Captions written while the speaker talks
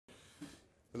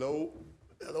Hello.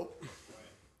 Hello.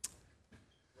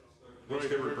 What's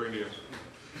Hibbert bring to you?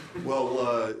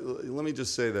 Well, let me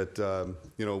just say that,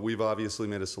 we've obviously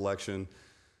made a selection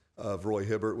of Roy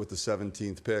Hibbert with the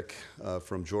 17th pick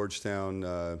from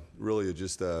Georgetown. Really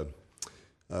just a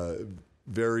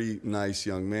very nice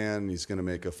young man. He's going to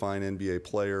make a fine NBA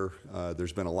player.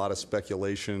 There's been a lot of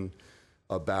speculation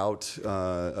about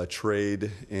a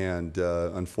trade, and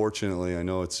unfortunately, I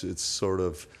know it's sort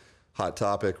of hot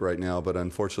topic right now, but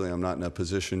unfortunately, I'm not in a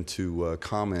position to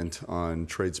comment on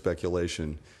trade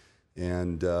speculation.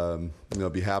 And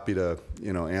be happy to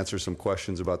answer some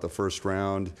questions about the first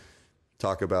round,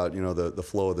 talk about the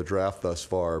flow of the draft thus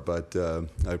far. But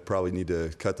I probably need to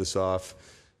cut this off.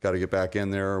 Got to get back in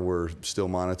there. We're still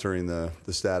monitoring the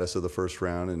status of the first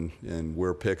round and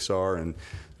where picks are. And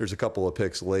there's a couple of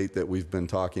picks late that we've been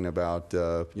talking about,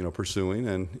 pursuing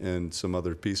and some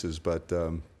other pieces. But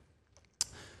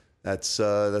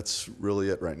that's really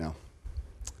it right now.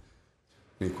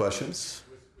 Any questions?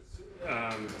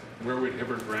 Where would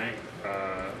Hibbert rank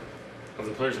of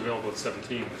the players available at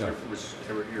 17? Yeah. Was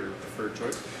Hibbert your preferred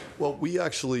choice? Well, we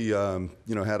actually,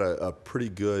 had a pretty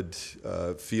good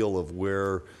feel of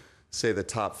where, say, the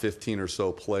top 15 or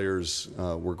so players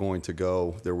were going to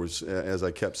go. There was, as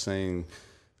I kept saying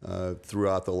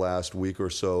throughout the last week or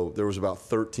so, there was about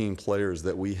 13 players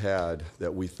that we had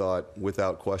that we thought,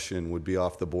 without question, would be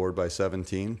off the board by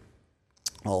 17.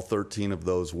 All 13 of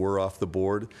those were off the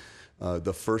board.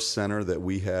 The first center that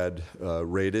we had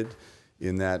rated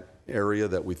in that area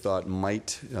that we thought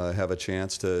might have a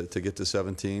chance to get to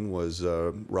 17 was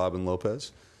Robin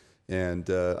Lopez. And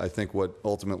I think what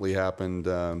ultimately happened,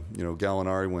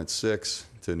 Gallinari went 6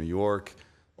 to New York.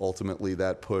 Ultimately,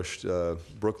 that pushed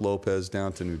Brooke Lopez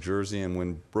down to New Jersey. And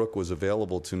when Brooke was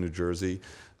available to New Jersey,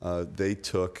 they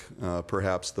took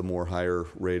perhaps the more higher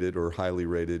rated or highly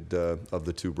rated of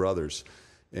the two brothers.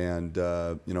 And,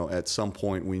 at some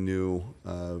point we knew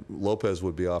Lopez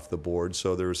would be off the board.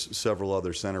 So there's several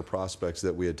other center prospects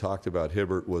that we had talked about.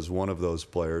 Hibbert was one of those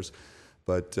players.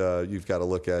 But you've got to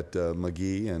look at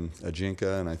McGee and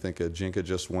Ajinka. And I think Ajinka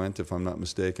just went, if I'm not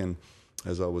mistaken,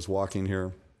 as I was walking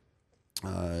here.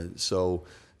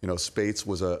 Spates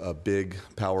was a big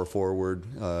power forward,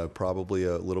 probably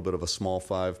a little bit of a small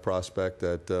 5 prospect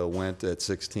that went at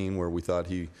 16 where we thought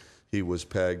he was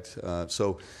pegged.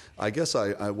 So I guess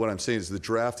what I'm saying is the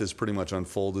draft has pretty much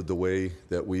unfolded the way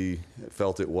that we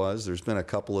felt it was. There's been a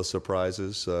couple of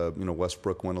surprises.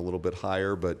 Westbrook went a little bit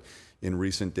higher, but in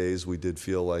recent days we did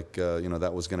feel like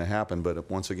that was going to happen. But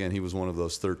once again, he was one of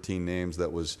those 13 names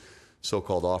that was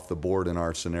so-called off the board in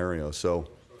our scenario. So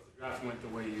if the draft went the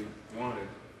way you wanted,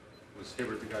 was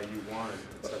Hibbert the guy you wanted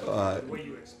at 17? The way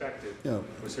you expected,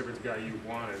 was Hibbert the guy you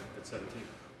wanted at 17?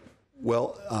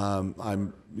 Well,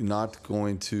 I'm not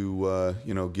going to,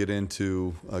 get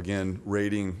into, again,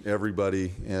 rating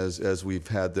everybody as we've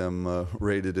had them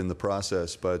rated in the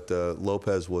process. But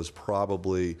Lopez was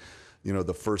probably,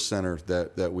 the first center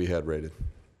that we had rated.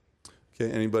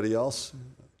 Okay, anybody else?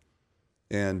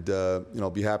 And,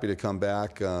 be happy to come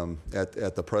back.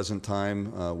 At the present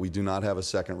time, we do not have a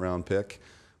second-round pick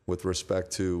with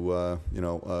respect to,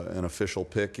 an official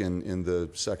pick in the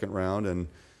second round. And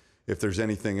if there's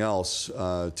anything else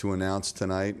to announce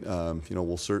tonight,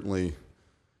 we'll certainly,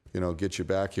 get you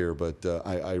back here. But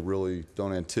I really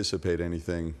don't anticipate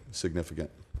anything significant.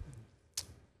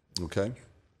 Okay.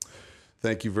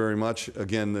 Thank you very much.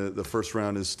 Again, the first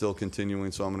round is still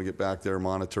continuing, so I'm going to get back there,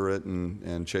 monitor it,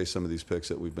 and chase some of these picks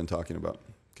that we've been talking about.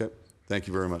 Okay. Thank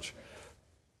you very much.